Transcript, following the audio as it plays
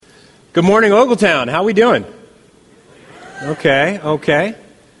Good morning, Ogletown. How we doing? Okay.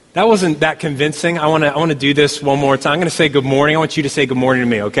 That wasn't that convincing. I want to do this one more time. I'm going to say good morning. I want you to say good morning to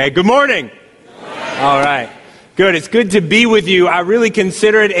me, okay? Good morning. Good morning. All right. Good. It's good to be with you. I really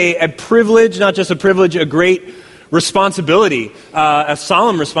consider it a privilege, not just a privilege, a great responsibility, a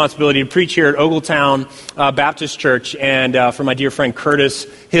solemn responsibility to preach here at Ogletown Baptist Church and for my dear friend Curtis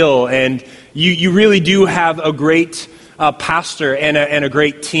Hill. And you really do have a great pastor and a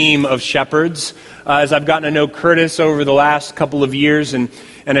great team of shepherds. As I've gotten to know Curtis over the last couple of years, and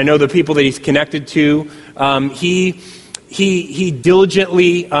I know the people that he's connected to, he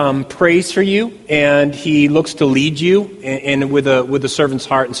diligently prays for you, and he looks to lead you and with a servant's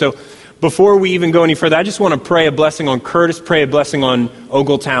heart. And so, before we even go any further, I just want to pray a blessing on Curtis, pray a blessing on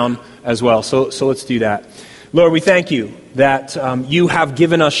Ogletown as well. So let's do that. Lord, we thank you that you have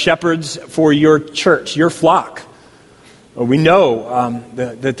given us shepherds for your church, your flock. We know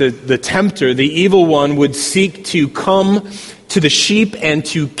that the tempter, the evil one, would seek to come to the sheep and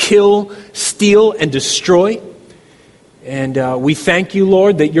to kill, steal, and destroy. And we thank you,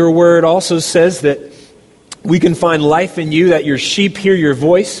 Lord, that your word also says that we can find life in you, that your sheep hear your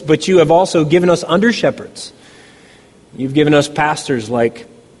voice, but you have also given us under shepherds. You've given us pastors like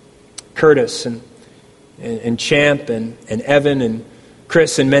Curtis and Champ and Evan and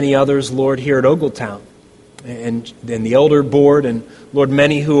Chris and many others, Lord, here at Ogletown. And the elder board, and Lord,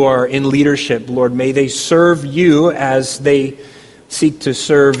 many who are in leadership, Lord, may they serve you as they seek to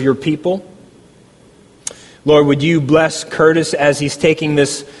serve your people. Lord, would you bless Curtis as he's taking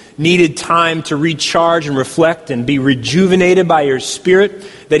this needed time to recharge and reflect and be rejuvenated by your Spirit,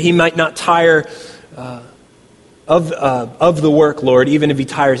 that he might not tire of the work, Lord, even if he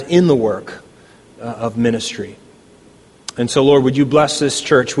tires in the work of ministry. And so, Lord, would you bless this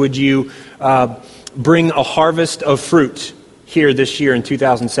church? Would you bring a harvest of fruit here this year in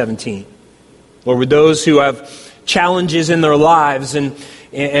 2017. Lord, with those who have challenges in their lives and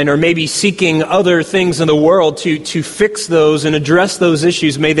are maybe seeking other things in the world to fix those and address those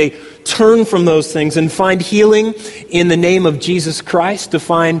issues, may they turn from those things and find healing in the name of Jesus Christ, to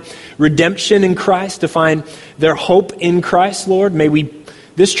find redemption in Christ, to find their hope in Christ, Lord. May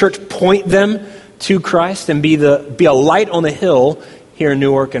this church point them to Christ and be a light on the hill here in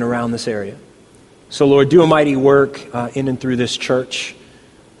Newark and around this area. So, Lord, do a mighty work in and through this church.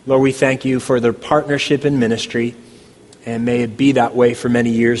 Lord, we thank you for their partnership in ministry, and may it be that way for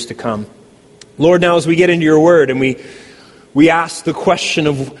many years to come. Lord, now as we get into your word and we ask the question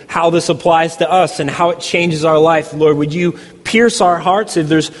of how this applies to us and how it changes our life, Lord, would you pierce our hearts? If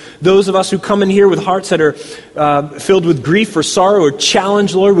there's those of us who come in here with hearts that are filled with grief or sorrow or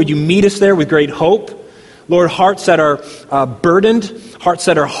challenge, Lord, would you meet us there with great hope? Lord, hearts that are burdened, hearts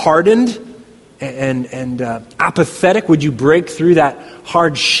that are hardened, and apathetic, would you break through that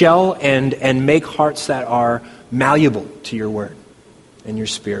hard shell and make hearts that are malleable to your word and your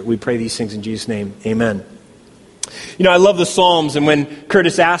Spirit? We pray these things in Jesus' name. Amen. You know, I love the Psalms, and when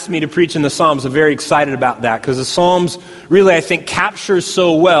Curtis asked me to preach in the Psalms, I'm very excited about that, because the Psalms really, I think, captures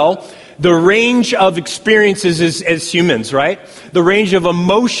so well the range of experiences as humans, right? The range of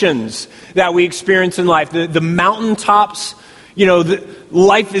emotions that we experience in life. The mountaintops, the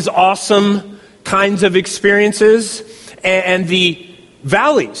life is awesome kinds of experiences, and the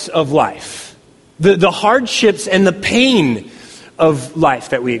valleys of life, the hardships and the pain of life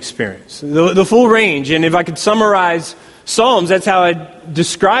that we experience, the full range. And if I could summarize Psalms, that's how I'd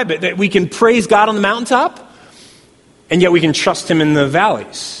describe it, that we can praise God on the mountaintop, and yet we can trust him in the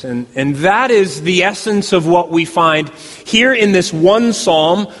valleys. And that is the essence of what we find here in this one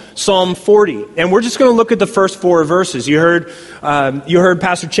psalm, Psalm 40. And we're just going to look at the first 4 verses. You heard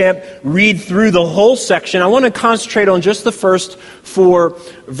Pastor Champ read through the whole section. I want to concentrate on just the first 4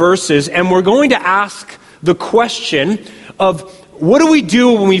 verses. And we're going to ask the question of, what do we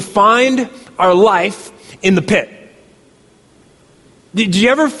do when we find our life in the pit? Did you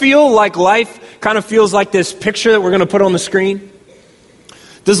ever feel like life kind of feels like this picture that we're going to put on the screen?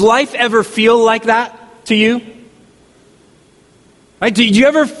 Does life ever feel like that to you? Right? Did you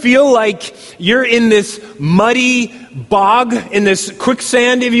ever feel like you're in this muddy bog, in this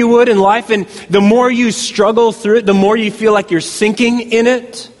quicksand, if you would, in life, and the more you struggle through it, the more you feel like you're sinking in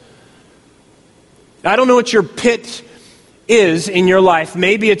it? I don't know what your pit is in your life.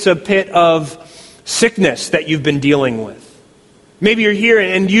 Maybe it's a pit of sickness that you've been dealing with. Maybe you're here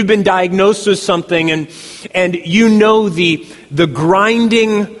and you've been diagnosed with something, and you know the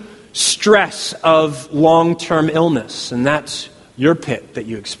grinding stress of long-term illness, and that's your pit that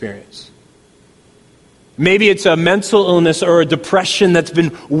you experience. Maybe it's a mental illness or a depression that's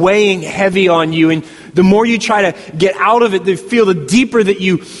been weighing heavy on you, and the more you try to get out of it, the deeper that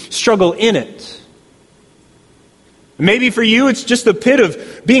you struggle in it. Maybe for you, it's just the pit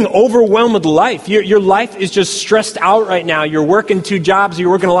of being overwhelmed with life. Your life is just stressed out right now. You're working 2 jobs,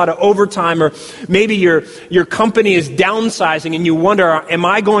 you're working a lot of overtime, or maybe your company is downsizing and you wonder, am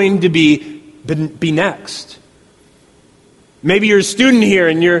I going to be next? Maybe you're a student here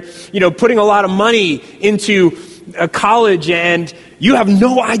and you're putting a lot of money into a college and you have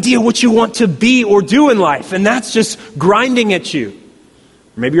no idea what you want to be or do in life, and that's just grinding at you.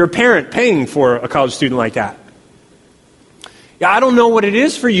 Maybe you're a parent paying for a college student like that. Yeah, I don't know what it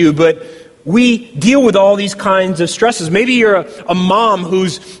is for you, but we deal with all these kinds of stresses. Maybe you're a mom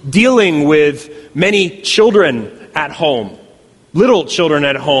who's dealing with many children at home, little children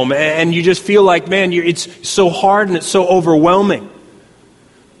at home, and you just feel like, man, it's so hard and it's so overwhelming.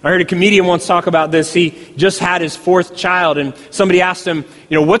 I heard a comedian once talk about this. He just had his 4th child, and somebody asked him,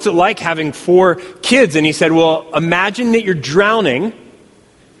 what's it like having 4 kids? And he said, well, imagine that you're drowning,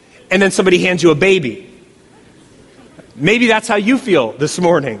 and then somebody hands you a baby. Maybe that's how you feel this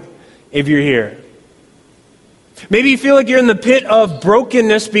morning if you're here. Maybe you feel like you're in the pit of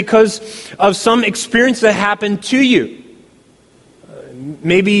brokenness because of some experience that happened to you.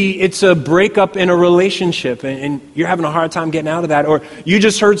 Maybe it's a breakup in a relationship and you're having a hard time getting out of that. Or you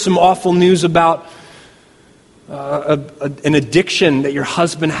just heard some awful news about an addiction that your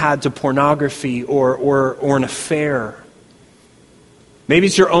husband had to pornography or an affair. Maybe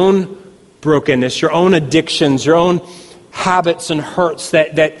it's your own brokenness, your own addictions, your own habits and hurts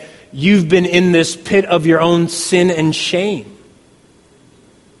that you've been in this pit of your own sin and shame.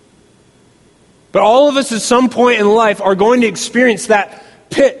 But all of us at some point in life are going to experience that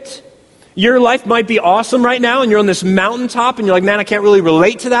pit. Your life might be awesome right now and you're on this mountaintop and you're like, man, I can't really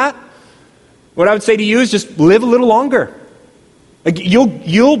relate to that. What I would say to you is just live a little longer. Like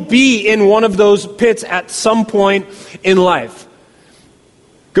you'll be in one of those pits at some point in life.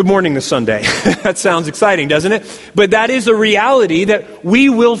 Good morning this Sunday. That sounds exciting, doesn't it? But that is a reality that we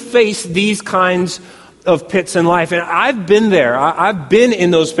will face these kinds of pits in life. And I've been there. I've been in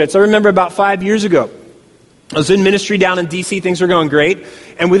those pits. I remember about 5 years ago, I was in ministry down in D.C. Things were going great.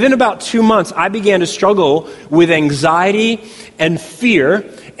 And within about 2 months, I began to struggle with anxiety and fear.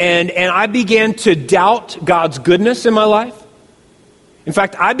 And I began to doubt God's goodness in my life. In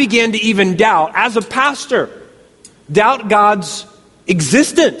fact, I began to even doubt, as a pastor, doubt God's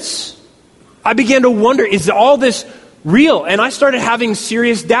existence. I began to wonder, is all this real? And I started having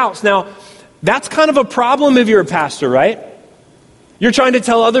serious doubts. Now, that's kind of a problem if you're a pastor, right? You're trying to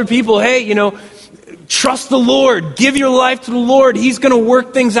tell other people, hey, trust the Lord. Give your life to the Lord. He's going to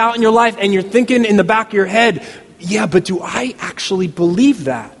work things out in your life. And you're thinking in the back of your head, yeah, but do I actually believe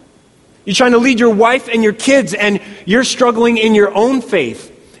that? You're trying to lead your wife and your kids, and you're struggling in your own faith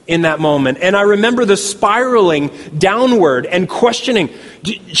in that moment. And I remember the spiraling downward and questioning,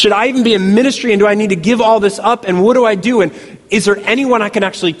 should I even be in ministry, and do I need to give all this up, and what do I do, and is there anyone I can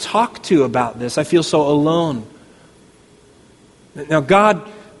actually talk to about this? I feel so alone. Now God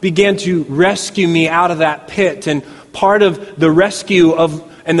began to rescue me out of that pit, and part of the rescue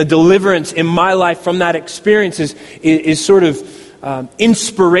and the deliverance in my life from that experience is sort of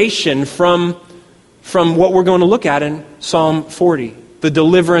inspiration from what we're going to look at in Psalm 40. The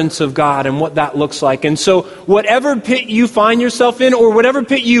deliverance of God and what that looks like. And so whatever pit you find yourself in, or whatever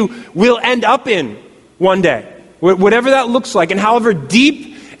pit you will end up in one day, whatever that looks like, and however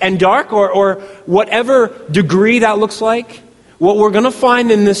deep and dark or whatever degree that looks like, what we're going to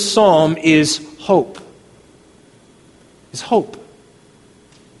find in this psalm is hope. Is hope.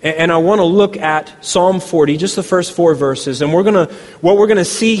 And I want to look at Psalm 40, just the first 4 verses. And what we're going to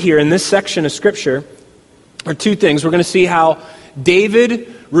see here in this section of Scripture are 2 things. We're going to see how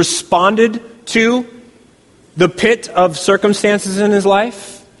David responded to the pit of circumstances in his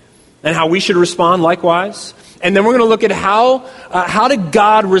life, and how we should respond likewise. And then we're going to look at how did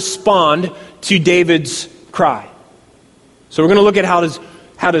God respond to David's cry. So we're going to look at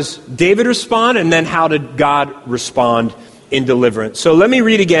how does David respond, and then how did God respond in deliverance. So let me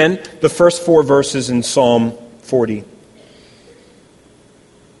read again the first 4 verses in Psalm 40.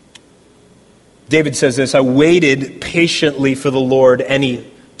 David says this, I waited patiently for the Lord, and he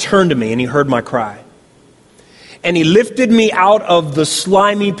turned to me and he heard my cry. And he lifted me out of the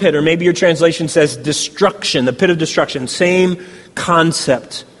slimy pit, or maybe your translation says destruction, the pit of destruction, same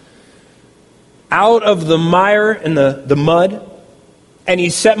concept. Out of the mire and the mud, and he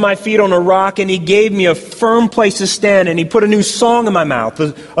set my feet on a rock, and he gave me a firm place to stand, and he put a new song in my mouth,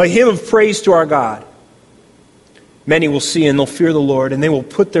 a hymn of praise to our God. Many will see and they'll fear the Lord, and they will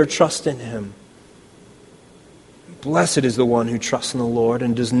put their trust in him. Blessed is the one who trusts in the Lord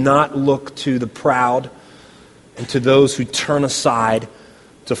and does not look to the proud and to those who turn aside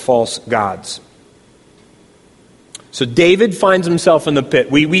to false gods. So David finds himself in the pit.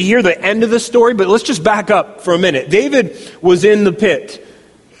 We hear the end of the story, but let's just back up for a minute. David was in the pit.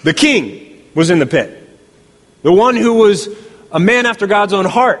 The king was in the pit. The one who was a man after God's own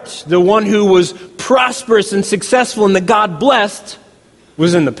heart, the one who was prosperous and successful and that God blessed,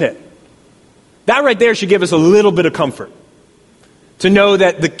 was in the pit. That right there should give us a little bit of comfort. To know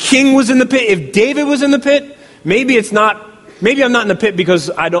that the king was in the pit. If David was in the pit, maybe I'm not in the pit because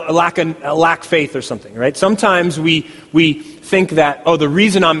I lack faith or something, right? Sometimes we think that, the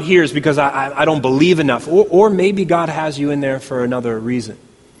reason I'm here is because I don't believe enough. Or maybe God has you in there for another reason.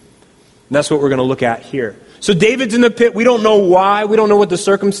 And that's what we're going to look at here. So David's in the pit. We don't know why. We don't know what the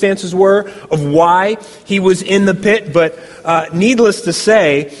circumstances were of why he was in the pit. But needless to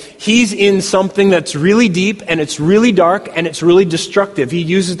say, he's in something that's really deep and it's really dark and it's really destructive. He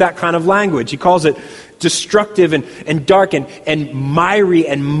uses that kind of language. He calls it destructive and dark and miry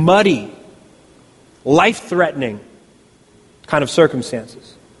and muddy, life-threatening kind of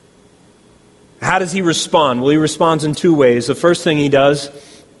circumstances. How does he respond? Well, he responds in two ways. The first thing he does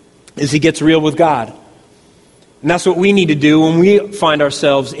is he gets real with God. And that's what we need to do when we find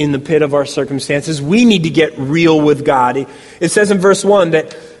ourselves in the pit of our circumstances. We need to get real with God. It says in verse 1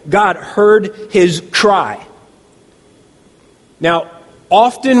 that God heard his cry. Now,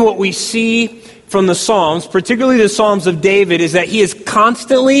 often what we see from the Psalms, particularly the Psalms of David, is that he is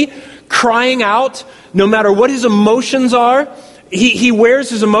constantly crying out, no matter what his emotions are. He wears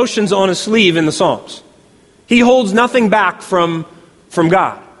his emotions on his sleeve in the Psalms. He holds nothing back from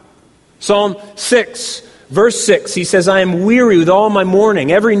God. Psalm 6, verse 6, he says, I am weary with all my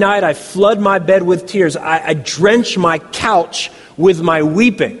mourning. Every night I flood my bed with tears. I drench my couch with my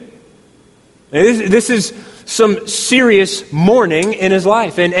weeping. This is some serious mourning in his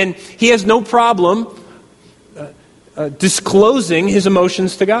life. And he has no problem disclosing his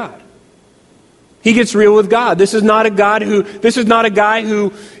emotions to God. He gets real with God. This is not a guy who,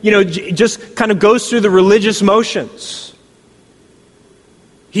 just kind of goes through the religious motions.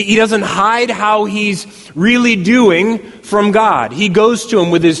 He doesn't hide how he's really doing from God. He goes to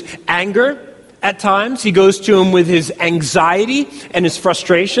him with his anger at times. He goes to him with his anxiety and his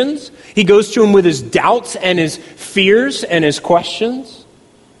frustrations. He goes to him with his doubts and his fears and his questions.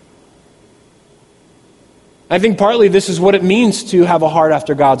 I think partly this is what it means to have a heart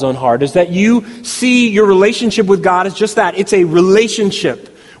after God's own heart, is that you see your relationship with God as just that. It's a relationship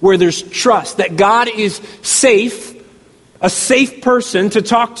where there's trust, that God is safe, a safe person to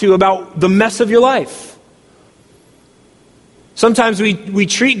talk to about the mess of your life. Sometimes we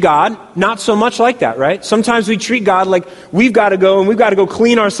treat God not so much like that, right? Sometimes we treat God like we've got to go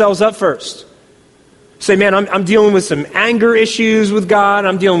clean ourselves up first. Say, man, I'm dealing with some anger issues with God.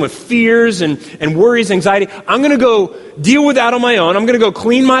 I'm dealing with fears and worries, anxiety. I'm going to go deal with that on my own. I'm going to go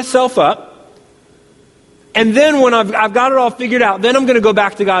clean myself up. And then when I've got it all figured out, then I'm going to go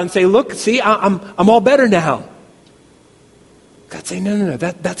back to God and say, look, see, I'm all better now. God say, no,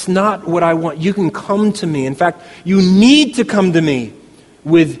 that's not what I want. You can come to me. In fact, you need to come to me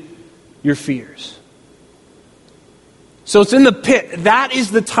with your fears. So it's in the pit. That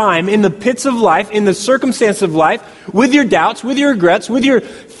is the time, in the pits of life, in the circumstance of life, with your doubts, with your regrets, with your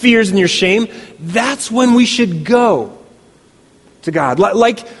fears and your shame. That's when we should go to God.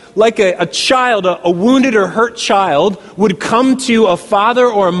 Like a child, a wounded or hurt child would come to a father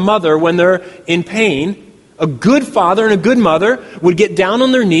or a mother when they're in pain. A good father and a good mother would get down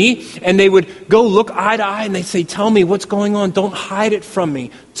on their knee and they would go look eye to eye and they say, tell me what's going on. Don't hide it from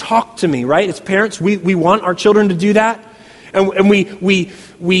me. Talk to me, right? As parents, we want our children to do that. And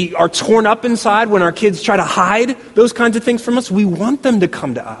we are torn up inside when our kids try to hide those kinds of things from us. We want them to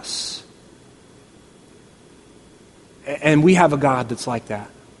come to us. And we have a God that's like that.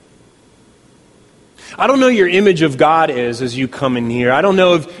 I don't know your image of God is as you come in here. I don't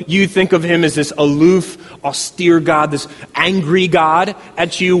know if you think of him as this aloof, austere God, this angry God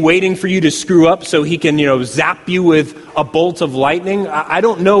at you, waiting for you to screw up so he can, zap you with a bolt of lightning. I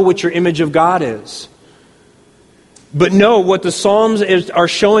don't know what your image of God is. But no, what the Psalms are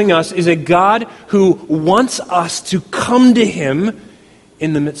showing us is a God who wants us to come to him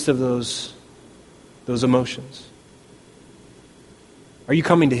in the midst of those emotions. Are you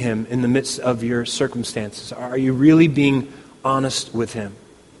coming to him in the midst of your circumstances? Are you really being honest with him?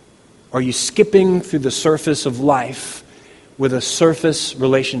 Are you skipping through the surface of life with a surface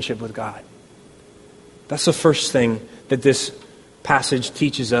relationship with God? That's the first thing that this passage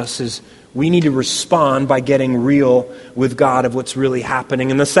teaches us, is we need to respond by getting real with God of what's really happening.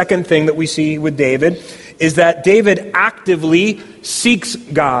 And the second thing that we see with David is that David actively seeks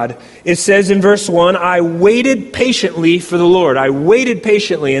God. It says in verse 1, I waited patiently for the Lord. I waited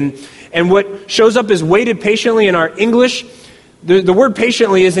patiently. And what shows up as waited patiently in our English, the word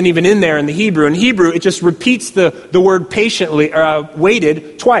patiently isn't even in there in the Hebrew. In Hebrew, it just repeats the word patiently,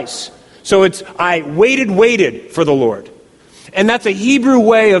 waited twice. So it's, I waited for the Lord. And that's a Hebrew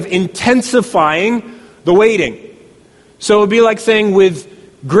way of intensifying the waiting. So it would be like saying, with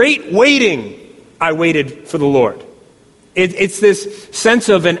great waiting, I waited for the Lord. It's this sense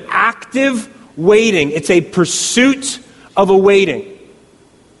of an active waiting. It's a pursuit of a waiting.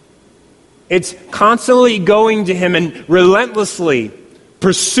 It's constantly going to Him and relentlessly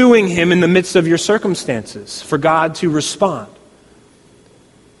pursuing Him in the midst of your circumstances for God to respond.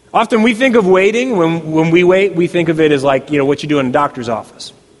 Often we think of waiting, when we wait, we think of it as like, what you do in a doctor's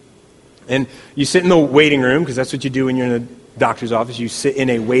office. And you sit in the waiting room, because that's what you do when you're in a doctor's office. You sit in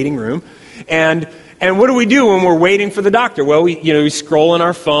a waiting room. And what do we do when we're waiting for the doctor? Well, we scroll on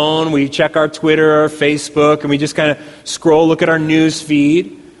our phone, we check our Twitter or Facebook, and we just kind of scroll, look at our news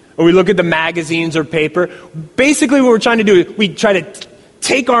feed, or we look at the magazines or paper. Basically what we're trying to do is we try to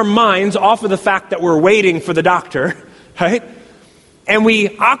take our minds off of the fact that we're waiting for the doctor, right? And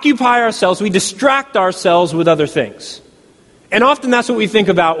we occupy ourselves, we distract ourselves with other things. And often that's what we think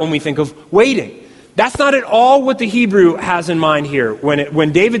about when we think of waiting. That's not at all what the Hebrew has in mind here.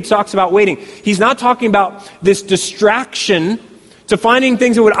 When David talks about waiting, he's not talking about this distraction to finding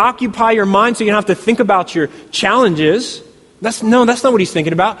things that would occupy your mind so you don't have to think about your challenges. That's not what he's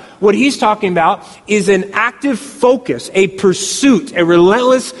thinking about. What he's talking about is an active focus, a pursuit, a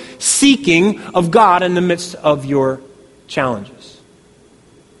relentless seeking of God in the midst of your challenges.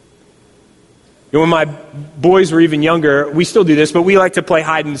 When my boys were even younger, we still do this, but we like to play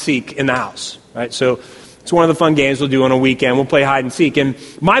hide and seek in the house, right? So it's one of the fun games we'll do on a weekend. We'll play hide and seek. And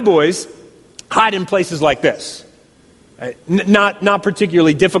my boys hide in places like this. Right? Not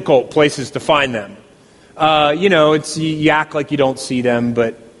particularly difficult places to find them. You act like you don't see them,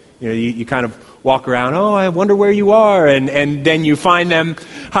 but you kind of walk around, oh, I wonder where you are, and then you find them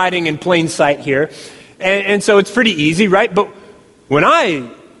hiding in plain sight here. And so it's pretty easy, right? But when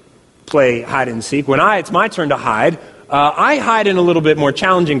I play hide and seek, it's my turn to hide, I hide in a little bit more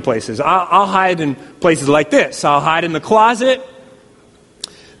challenging places. I'll hide in places like this. I'll hide in the closet.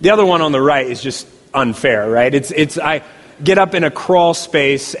 The other one on the right is just unfair, right? I get up in a crawl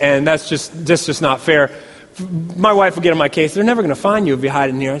space, and that's just not fair. My wife will get on my case. They're never going to find you if you hide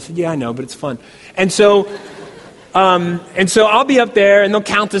in here. I said, yeah, I know, but it's fun. And so I'll be up there, and they'll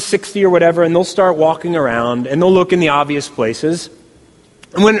count to 60 or whatever, and they'll start walking around, and they'll look in the obvious places.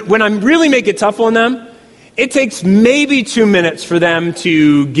 And when I really make it tough on them, it takes maybe 2 minutes for them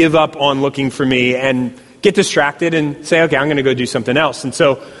to give up on looking for me and get distracted and say, okay, I'm going to go do something else. And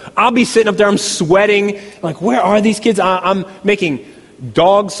so I'll be sitting up there, I'm sweating, like, where are these kids? I'm making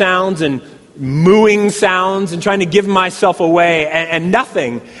dog sounds and mooing sounds and trying to give myself away and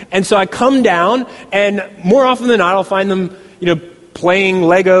nothing. And so I come down, and more often than not, I'll find them, playing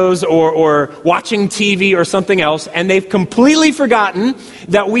Legos or watching TV or something else, and they've completely forgotten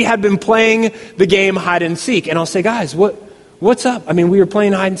that we had been playing the game hide and seek. And I'll say, guys, what's up? I mean, we were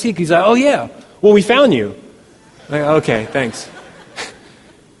playing hide and seek. He's like, oh yeah, well, we found you. I'm like, okay, thanks.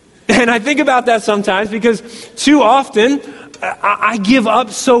 And I think about that sometimes because too often I give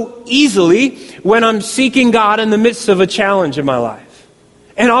up so easily when I'm seeking God in the midst of a challenge in my life.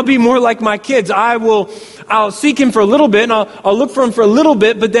 And I'll be more like my kids. I'll seek Him for a little bit, and I'll look for Him for a little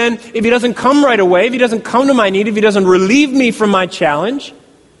bit, but then if He doesn't come right away, if He doesn't come to my need, if He doesn't relieve me from my challenge,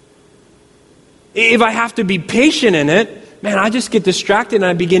 if I have to be patient in it, man, I just get distracted and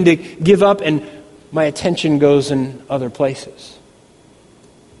I begin to give up, and my attention goes in other places.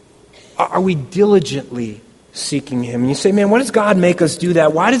 Are we diligently seeking Him? And you say, man, why does God make us do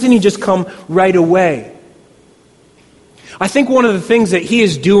that? Why doesn't He just come right away? I think one of the things that He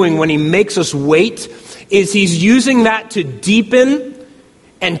is doing when He makes us wait is He's using that to deepen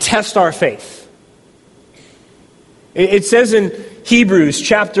and test our faith. It says in Hebrews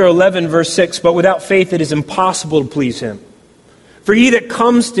chapter 11, verse 6, but without faith it is impossible to please Him. For he that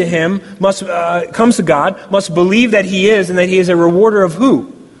comes to God must believe that He is, and that He is a rewarder of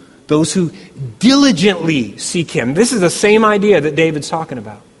who? Those who diligently seek Him. This is the same idea that David's talking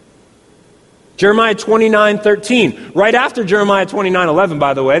about. Jeremiah 29:13, right after Jeremiah 29:11,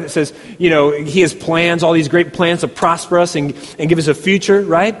 by the way, that says, He has plans, all these great plans to prosper us and give us a future,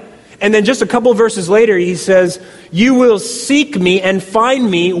 right? And then just a couple verses later, he says, you will seek me and find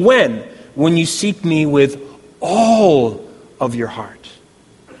me when? When you seek me with all of your heart.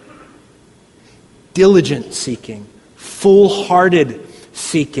 Diligent seeking, full-hearted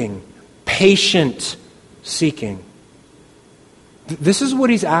seeking, patient seeking. This is what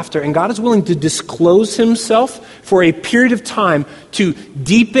he's after, and God is willing to disclose himself for a period of time to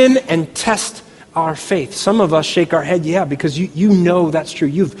deepen and test our faith. Some of us shake our head, yeah, because you know that's true.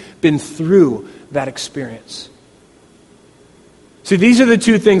 You've been through that experience. See, these are the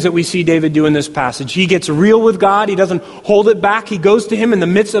two things that we see David do in this passage. He gets real with God. He doesn't hold it back. He goes to him in the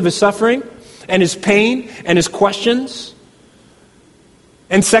midst of his suffering and his pain and his questions.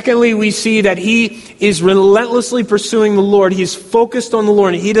 And secondly, we see that he is relentlessly pursuing the Lord. He is focused on the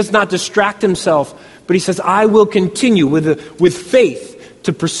Lord, and he does not distract himself. But he says, I will continue with faith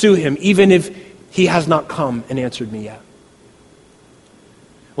to pursue him, even if he has not come and answered me yet.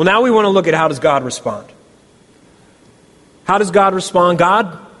 Well, now we want to look at how does God respond. How does God respond?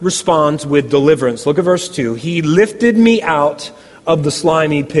 God responds with deliverance. Look at verse 2. He lifted me out of the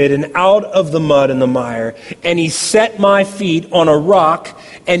slimy pit and out of the mud and the mire, and he set my feet on a rock,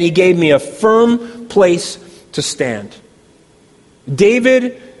 and he gave me a firm place to stand.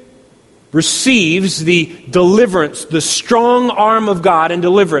 David receives the deliverance, the strong arm of God in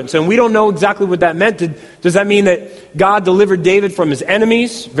deliverance. And we don't know exactly what that meant. Does that mean that God delivered David from his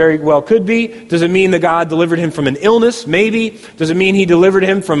enemies? Very well could be. Does it mean that God delivered him from an illness? Maybe. Does it mean he delivered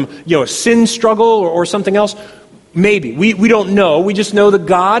him from a sin struggle or something else? Maybe. We don't know. We just know that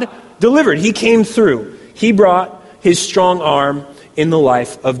God delivered. He came through. He brought his strong arm in the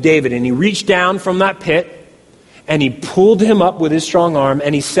life of David. And he reached down from that pit and he pulled him up with his strong arm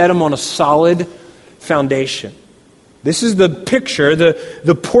and he set him on a solid foundation. This is the picture,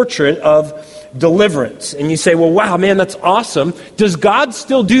 the portrait of deliverance. And you say, well, wow, man, that's awesome. Does God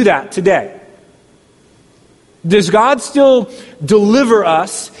still do that today? Does God still deliver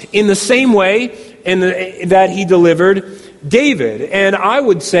us in the same way that he delivered David? And I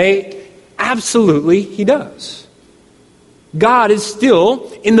would say, absolutely, he does. God is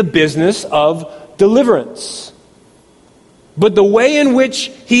still in the business of deliverance. But the way in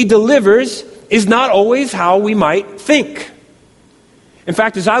which he delivers is not always how we might think. In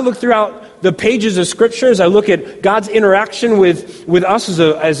fact, as I look throughout the pages of Scripture, as I look at God's interaction with us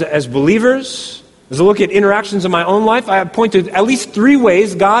as believers, as I look at interactions in my own life, I have pointed at least 3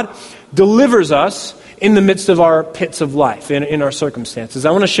 ways God delivers us in the midst of our pits of life, in our circumstances.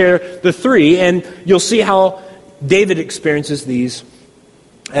 I want to share the 3, and you'll see how David experiences these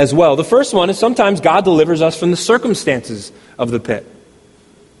as well. The first one is sometimes God delivers us from the circumstances of the pit.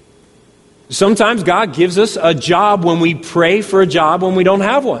 Sometimes God gives us a job when we pray for a job when we don't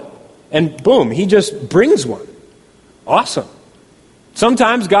have one. And boom, he just brings one. Awesome.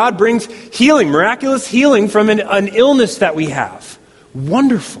 Sometimes God brings healing, miraculous healing from an illness that we have.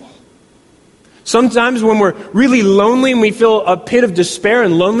 Wonderful. Sometimes when we're really lonely and we feel a pit of despair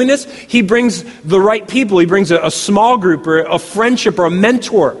and loneliness, he brings the right people. He brings a small group or a friendship or a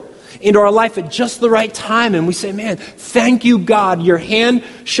mentor into our life at just the right time. And we say, man, thank you, God. Your hand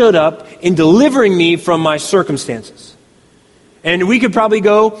showed up in delivering me from my circumstances. And we could probably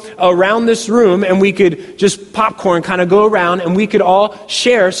go around this room and we could just popcorn kind of go around and we could all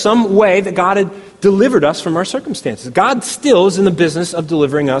share some way that God had delivered us from our circumstances. God still is in the business of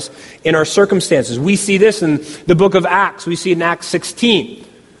delivering us in our circumstances. We see this in the book of Acts. We see it in Acts 16.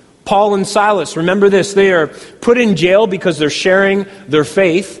 Paul and Silas, remember this, they are put in jail because they're sharing their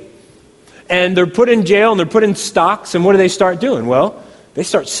faith. And they're put in jail and they're put in stocks. And what do they start doing? Well, they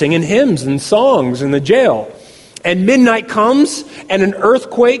start singing hymns and songs in the jail. And midnight comes and an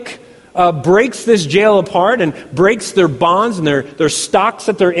earthquake breaks this jail apart and breaks their bonds and their stocks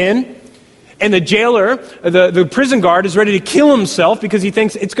that they're in. And the jailer, the prison guard, is ready to kill himself because he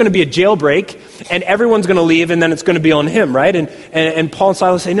thinks it's going to be a jailbreak and everyone's going to leave and then it's going to be on him, right? And Paul and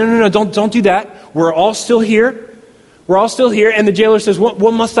Silas say, no, don't do that. We're all still here. We're all still here. And the jailer says, what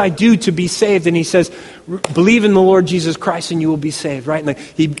must I do to be saved? And he says, believe in the Lord Jesus Christ and you will be saved, right? And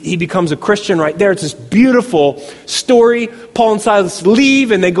he becomes a Christian right there. It's this beautiful story. Paul and Silas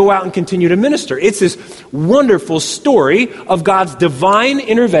leave and they go out and continue to minister. It's this wonderful story of God's divine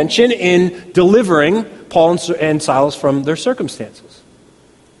intervention in delivering Paul and Silas from their circumstances.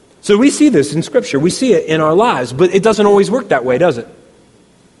 So we see this in Scripture. We see it in our lives, but it doesn't always work that way, does it?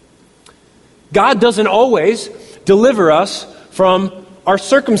 God doesn't always deliver us from our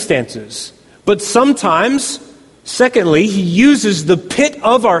circumstances. But sometimes, secondly, he uses the pit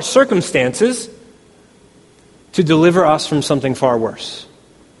of our circumstances to deliver us from something far worse,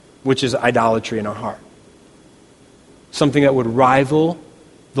 which is idolatry in our heart. Something that would rival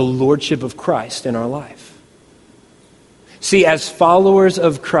the lordship of Christ in our life. See, as followers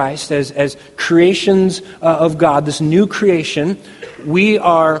of Christ, as creations of God, this new creation, we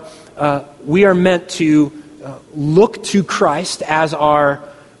are meant to look to Christ as our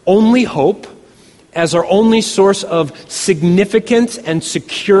only hope as our only source of significance and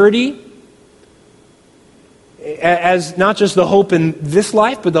security, as not just the hope in this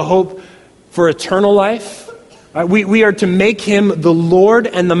life, but the hope for eternal life. We are to make him the Lord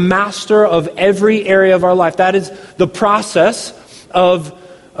and the master of every area of our life. That is the process of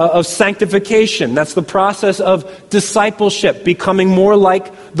sanctification. That's the process of discipleship, becoming more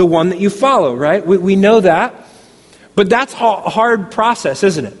like the one that you follow, right? We know that. But that's a hard process,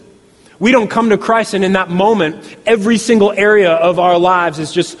 isn't it? We don't come to Christ and in that moment, every single area of our lives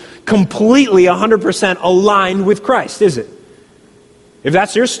is just completely 100% aligned with Christ, is it? If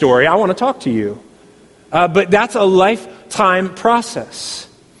that's your story, I want to talk to you. But that's a lifetime process.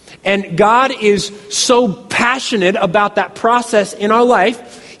 And God is so passionate about that process in our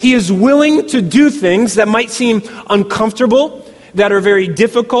life, he is willing to do things that might seem uncomfortable, that are very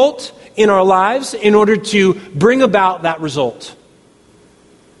difficult in our lives in order to bring about that result.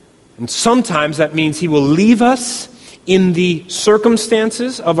 And sometimes that means he will leave us in the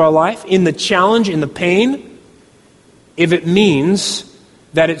circumstances of our life, in the challenge, in the pain, if it means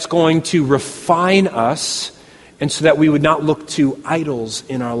that it's going to refine us, and so that we would not look to idols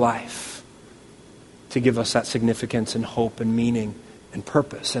in our life to give us that significance and hope and meaning and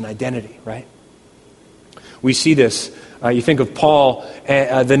purpose and identity, right? We see this. You think of Paul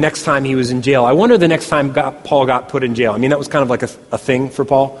the next time he was in jail. I wonder the next time Paul got put in jail. I mean, that was kind of like a thing for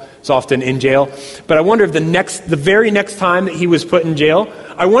Paul. It's often in jail. But I wonder if the very next time that he was put in jail,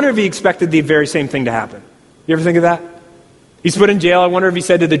 I wonder if he expected the very same thing to happen. You ever think of that? He's put in jail. I wonder if he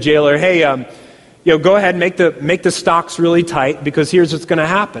said to the jailer, hey, go ahead and make the stocks really tight, because here's what's going to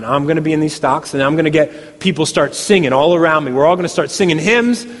happen. I'm going to be in these stocks, and I'm going to get people start singing all around me. We're all going to start singing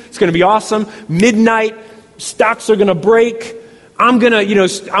hymns. It's going to be awesome. Midnight, stocks are going to break. I'm going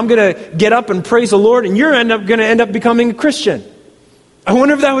to get up and praise the Lord, and you're going to end up becoming a Christian. I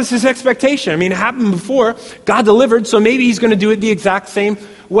wonder if that was his expectation. I mean, it happened before. God delivered, so maybe he's going to do it the exact same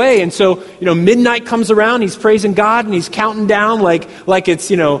way. And so, midnight comes around, he's praising God, and he's counting down like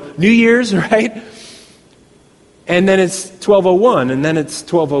it's, New Year's, right? And then it's 12:01, and then it's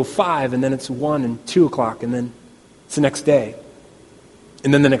 12:05, and then it's 1 and 2 o'clock, and then it's the next day,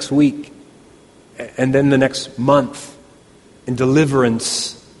 and then the next week, and then the next month, and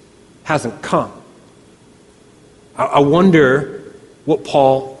deliverance hasn't come. I wonder what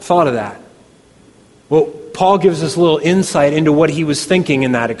Paul thought of that. Well, Paul gives us a little insight into what he was thinking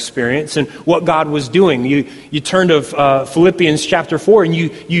in that experience and what God was doing. You turn to Philippians chapter 4 and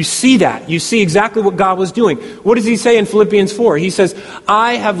you see that. You see exactly what God was doing. What does he say in Philippians 4? He says,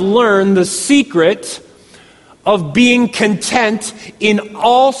 I have learned the secret of being content in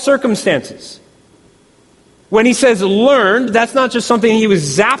all circumstances. When he says learned, that's not just something he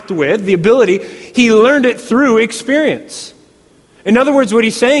was zapped with, the ability. He learned it through experience. In other words, what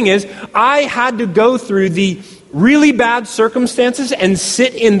he's saying is, I had to go through the really bad circumstances and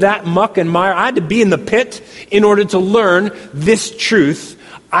sit in that muck and mire. I had to be in the pit in order to learn this truth.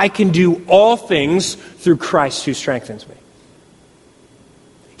 I can do all things through Christ who strengthens me.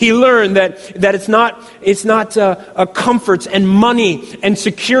 He learned that it's not comforts and money and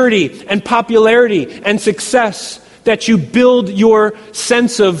security and popularity and success that you build your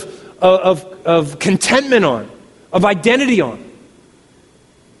sense of contentment on, of identity on.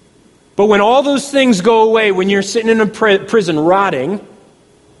 But when all those things go away, when you're sitting in a prison rotting,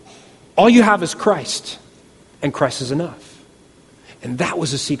 all you have is Christ, and Christ is enough. And that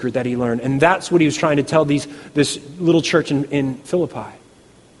was a secret that he learned, and that's what he was trying to tell this little church in Philippi.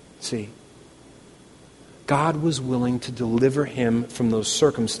 See, God was willing to deliver him from those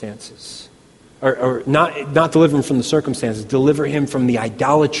circumstances. Or not deliver him from the circumstances, deliver him from the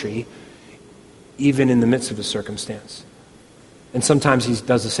idolatry, even in the midst of a circumstance. And sometimes he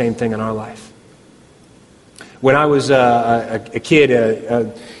does the same thing in our life. When I was a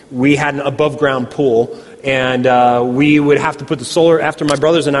kid, we had an above-ground pool, and we would have to put the solar, after my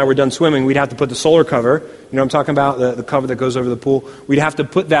brothers and I were done swimming, we'd have to put the solar cover, you know what I'm talking about, the cover that goes over the pool. We'd have to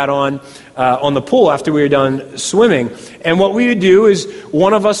put that on the pool after we were done swimming. And what we would do is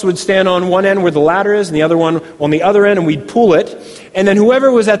one of us would stand on one end where the ladder is, and the other one on the other end, and we'd pull it. And then whoever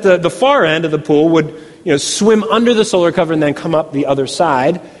was at the far end of the pool would swim under the solar cover and then come up the other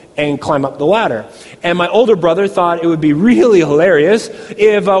side and climb up the ladder. And my older brother thought it would be really hilarious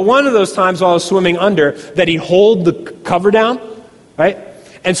if one of those times while I was swimming under, that he'd hold the cover down, right?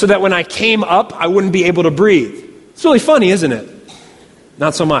 And so that when I came up, I wouldn't be able to breathe. It's really funny, isn't it?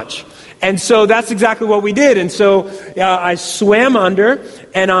 Not so much. And so that's exactly what we did. And so I swam under,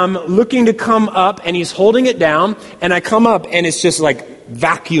 and I'm looking to come up, and he's holding it down, and I come up, and it's just like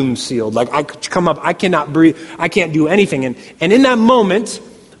vacuum sealed. Like I come up, I cannot breathe, I can't do anything. And in that moment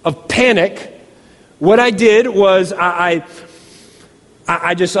of panic, What I did was I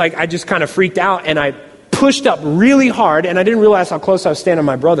just kind of freaked out, and I pushed up really hard, and I didn't realize how close I was standing to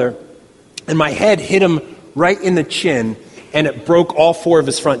my brother, and my head hit him right in the chin, and it broke all 4 of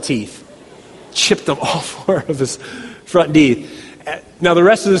his front teeth. Chipped them all 4 of his front teeth. Now, the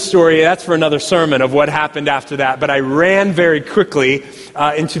rest of the story, that's for another sermon of what happened after that. But I ran very quickly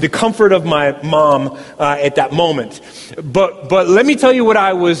into the comfort of my mom at that moment. But let me tell you what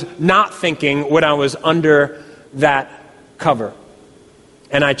I was not thinking when I was under that cover.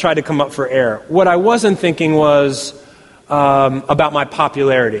 And I tried to come up for air. What I wasn't thinking was about my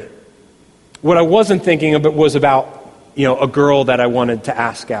popularity. What I wasn't thinking about was about, a girl that I wanted to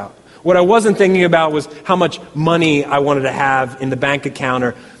ask out. What I wasn't thinking about was how much money I wanted to have in the bank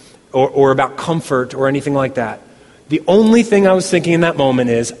account or about comfort or anything like that. The only thing I was thinking in that moment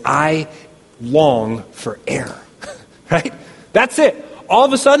is, I long for air. Right? That's it. All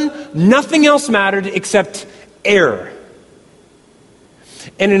of a sudden, nothing else mattered except air.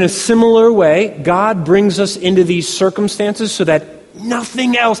 And in a similar way, God brings us into these circumstances so that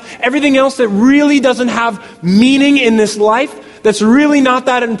nothing else, everything else that really doesn't have meaning in this life, that's really not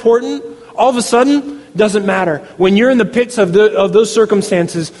that important, all of a sudden doesn't matter. When you're in the pits of those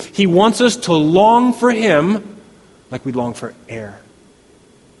circumstances, He wants us to long for Him like we long for air.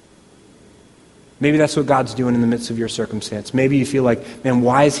 Maybe that's what God's doing in the midst of your circumstance. Maybe you feel like, man,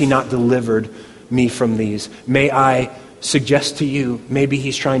 why has He not delivered me from these? May I suggest to you, maybe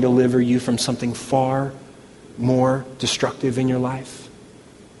He's trying to deliver you from something far more destructive in your life.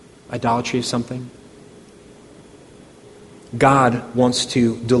 Idolatry is something. God wants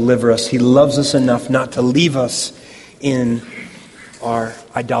to deliver us. He loves us enough not to leave us in our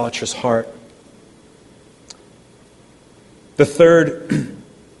idolatrous heart. The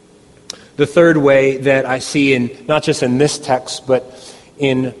third way that I see, not just in this text, but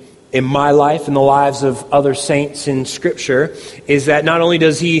in my life and the lives of other saints in Scripture, is that not only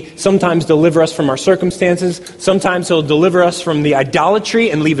does He sometimes deliver us from our circumstances, sometimes He'll deliver us from the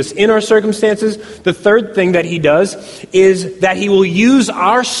idolatry and leave us in our circumstances. The third thing that He does is that He will use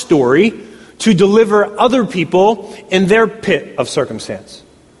our story to deliver other people in their pit of circumstance.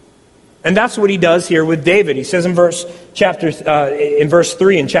 And that's what He does here with David. He says in verse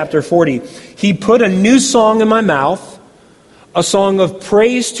 3 in chapter 40, He put a new song in my mouth, a song of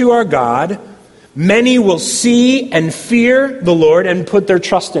praise to our God. Many will see and fear the Lord and put their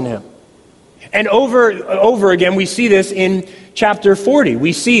trust in Him. And over again, we see this in chapter 40.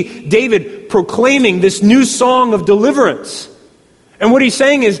 We see David proclaiming this new song of deliverance. And what he's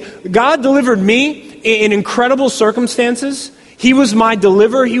saying is, God delivered me in incredible circumstances. He was my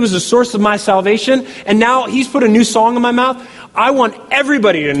deliverer. He was the source of my salvation. And now He's put a new song in my mouth. I want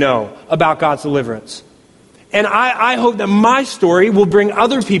everybody to know about God's deliverance. And I hope that my story will bring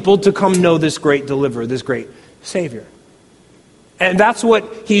other people to come know this great deliverer, this great Savior. And that's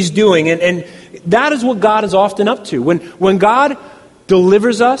what He's doing. And that is what God is often up to. When God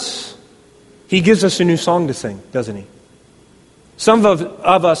delivers us, He gives us a new song to sing, doesn't He? Some of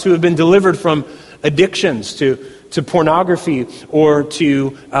us who have been delivered from addictions to pornography or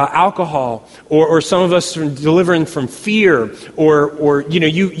to alcohol, or some of us from delivering from fear, or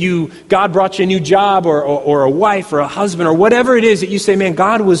God brought you a new job, or a wife or a husband, or whatever it is that you say, man,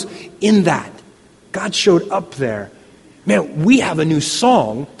 God was in that. God showed up there. Man, we have a new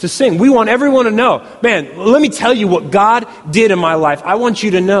song to sing. We want everyone to know, man, let me tell you what God did in my life. I want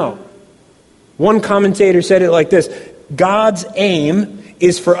you to know. One commentator said it like this: God's aim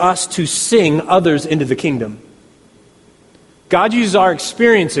is for us to sing others into the kingdom. God uses our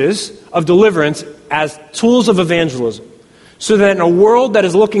experiences of deliverance as tools of evangelism, so that in a world that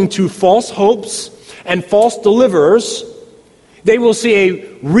is looking to false hopes and false deliverers, they will see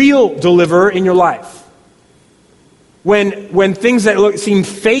a real deliverer in your life. When things that seem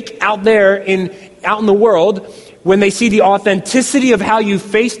fake out there out in the world, when they see the authenticity of how you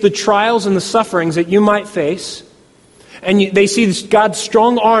face the trials and the sufferings that you might face, and they see God's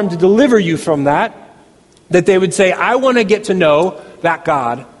strong arm to deliver you from that they would say, I want to get to know that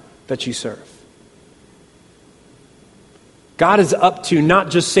God that you serve. God is up to not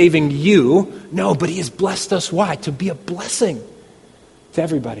just saving you, no, but He has blessed us. Why? To be a blessing to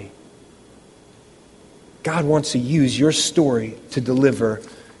everybody. God wants to use your story to deliver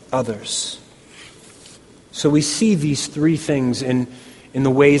others. So we see these three things in the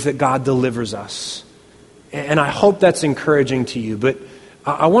ways that God delivers us. And I hope that's encouraging to you. But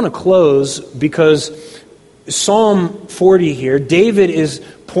I want to close because Psalm 40 here, David is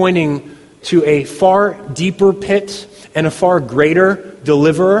pointing to a far deeper pit and a far greater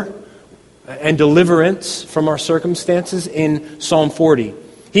deliverer and deliverance from our circumstances in Psalm 40.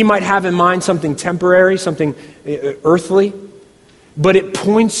 He might have in mind something temporary, something earthly, but it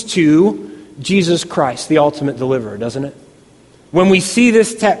points to Jesus Christ, the ultimate deliverer, doesn't it? When we see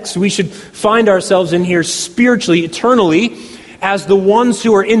this text, we should find ourselves in here spiritually, eternally, as the ones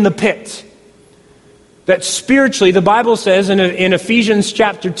who are in the pit. That spiritually, the Bible says in Ephesians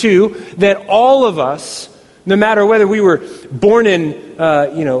chapter 2, that all of us, no matter whether we were born in,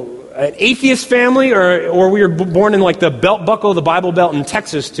 an atheist family or we were born in like the belt buckle of the Bible Belt in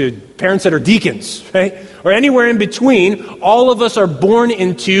Texas to parents that are deacons, right? Or anywhere in between, all of us are born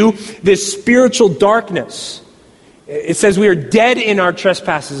into this spiritual darkness. It says we are dead in our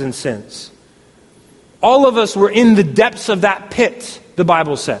trespasses and sins. All of us were in the depths of that pit, the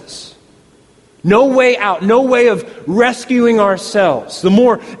Bible says. No way out, no way of rescuing ourselves. The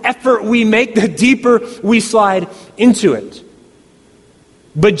more effort we make, the deeper we slide into it.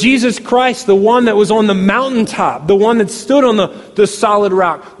 But Jesus Christ, the one that was on the mountaintop, the one that stood on the solid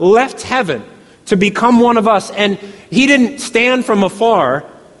rock, left heaven to become one of us. And he didn't stand from afar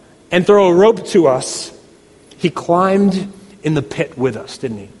and throw a rope to us. He climbed in the pit with us,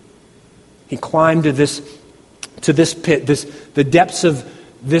 didn't he? He climbed to this pit, the depths of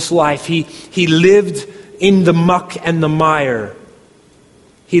this life. He lived in the muck and the mire.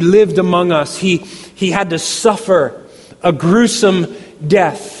 He lived among us. He had to suffer a gruesome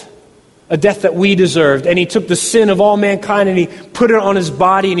death, a death that we deserved. And he took the sin of all mankind and he put it on his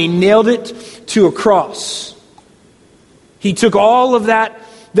body and he nailed it to a cross. He took all of that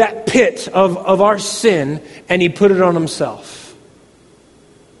pit of our sin and he put it on himself.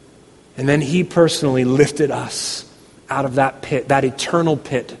 And then he personally lifted us out of that pit, that eternal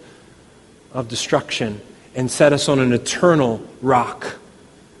pit of destruction, and set us on an eternal rock.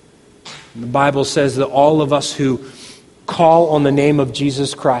 And the Bible says that all of us who call on the name of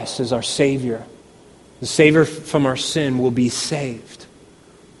Jesus Christ as our Savior, the Savior from our sin, will be saved.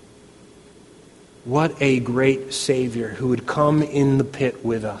 What a great Savior who would come in the pit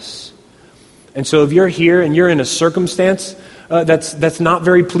with us. And so if you're here and you're in a circumstance that's not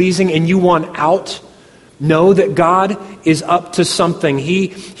very pleasing and you want out, know that God is up to something.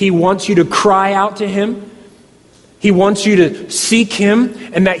 He wants you to cry out to Him. He wants you to seek Him,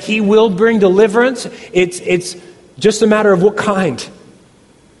 and that He will bring deliverance. It's just a matter of what kind.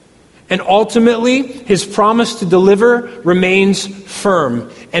 And ultimately, His promise to deliver remains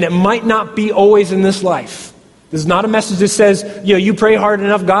firm. And it might not be always in this life. This is not a message that says, you pray hard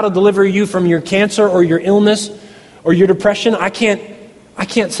enough, God will deliver you from your cancer or your illness or your depression. I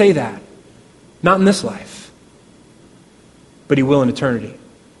can't say that. Not in this life. But He will in eternity.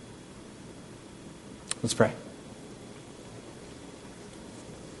 Let's pray.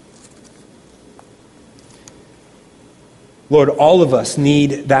 Lord, all of us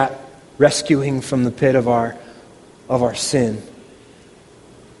need that rescuing from the pit of our sin.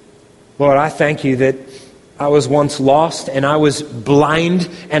 Lord, I thank you that I was once lost and I was blind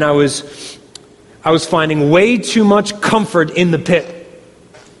and I was finding way too much comfort in the pit.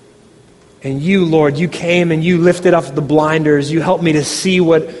 And you, Lord, you came and you lifted up the blinders. You helped me to see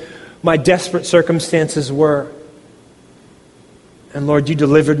what my desperate circumstances were. And Lord, you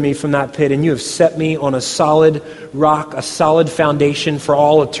delivered me from that pit and you have set me on a solid rock, a solid foundation for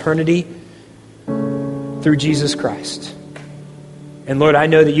all eternity through Jesus Christ. And Lord, I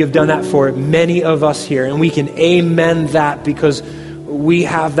know that you've done that for many of us here, and we can amen that because we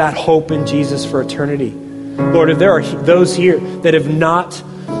have that hope in Jesus for eternity. Lord, if there are those here that have not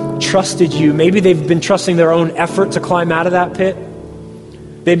trusted you, maybe they've been trusting their own effort to climb out of that pit.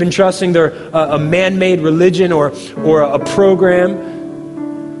 They've been trusting a man-made religion or a program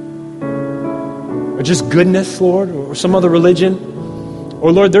or just goodness, Lord, or some other religion.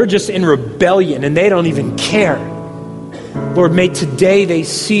 Or Lord, they're just in rebellion and they don't even care. Lord, may today they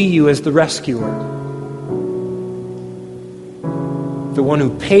see you as the rescuer. The one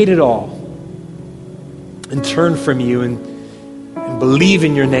who paid it all and turned from you and believe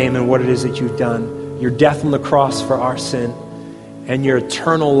in your name and what it is that you've done. Your death on the cross for our sin and your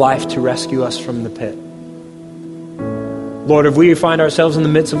eternal life to rescue us from the pit. Lord, if we find ourselves in the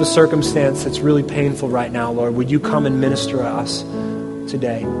midst of a circumstance that's really painful right now, Lord, would you come and minister to us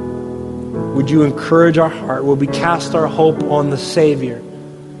today? Would you encourage our heart? Would we cast our hope on the Savior?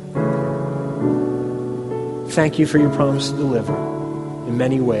 Thank you for your promise to deliver in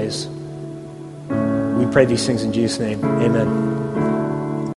many ways. We pray these things in Jesus' name. Amen.